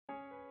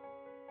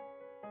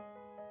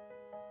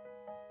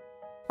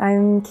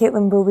I'm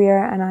Caitlin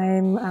Bowbeer and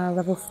I'm a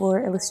level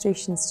 4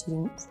 illustration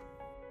student.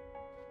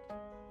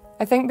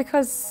 I think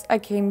because I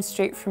came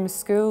straight from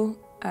school,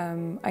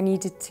 I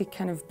needed to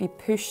kind of be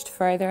pushed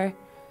further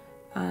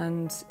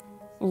and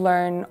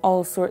learn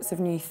all sorts of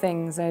new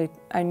things. I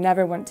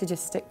never want to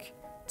just stick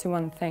to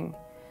one thing.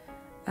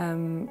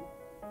 And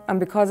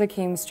because I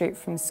came straight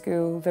from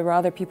school, there were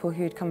other people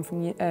who had come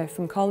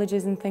from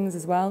colleges and things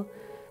as well.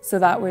 So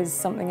that was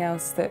something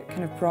else that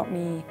kind of brought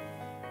me,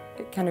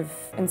 it kind of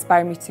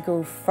inspired me to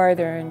go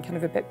further and kind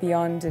of a bit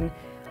beyond and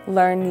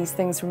learn these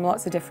things from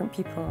lots of different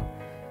people.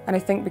 And I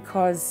think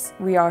because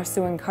we are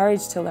so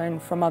encouraged to learn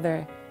from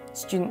other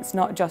students,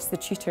 not just the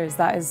tutors,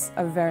 that is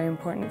a very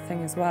important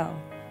thing as well.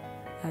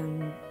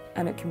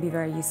 And it can be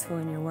very useful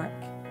in your work.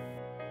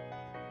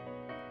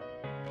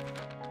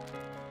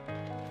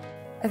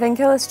 I think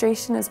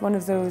illustration is one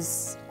of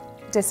those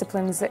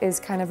disciplines that is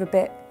kind of a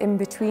bit in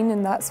between,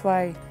 and that's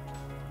why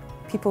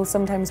people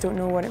sometimes don't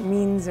know what it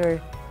means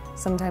or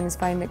sometimes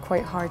find it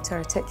quite hard to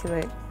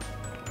articulate.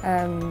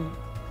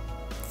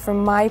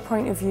 From my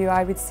point of view,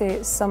 I would say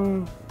it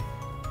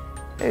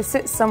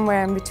sits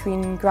somewhere in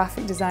between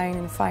graphic design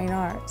and fine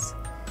arts.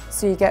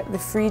 So you get the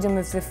freedom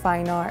of the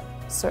fine art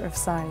sort of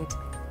side,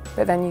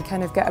 but then you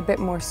kind of get a bit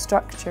more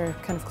structure,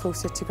 kind of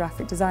closer to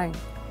graphic design.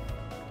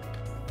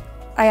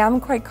 I am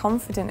quite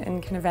confident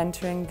in kind of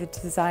entering the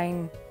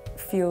design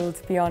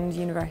field beyond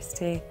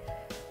university.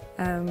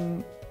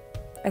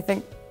 I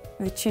think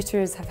the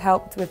tutors have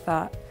helped with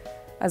that,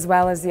 as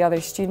well as the other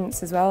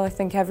students as well. I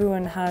think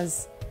everyone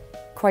has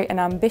quite an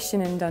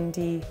ambition in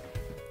Dundee,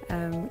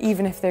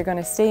 even if they're going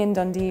to stay in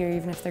Dundee or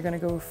even if they're going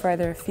to go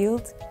further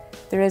afield.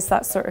 There is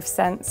that sort of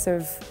sense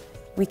of,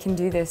 we can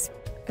do this.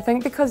 I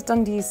think because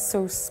Dundee is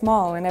so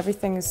small and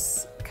everything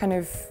is kind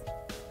of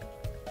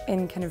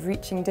in kind of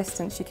reaching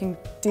distance, you can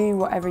do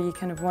whatever you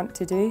kind of want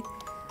to do.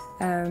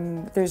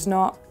 There's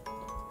not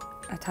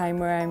a time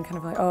where I'm kind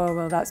of like, oh,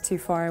 well, that's too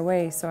far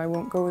away, so I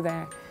won't go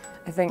there.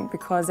 I think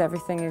because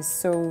everything is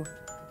so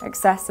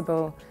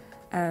accessible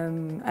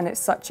and it's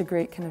such a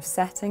great kind of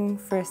setting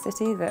for a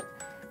city that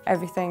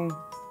everything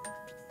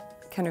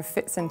kind of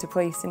fits into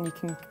place and you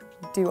can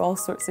do all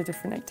sorts of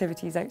different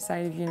activities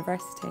outside of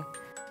university.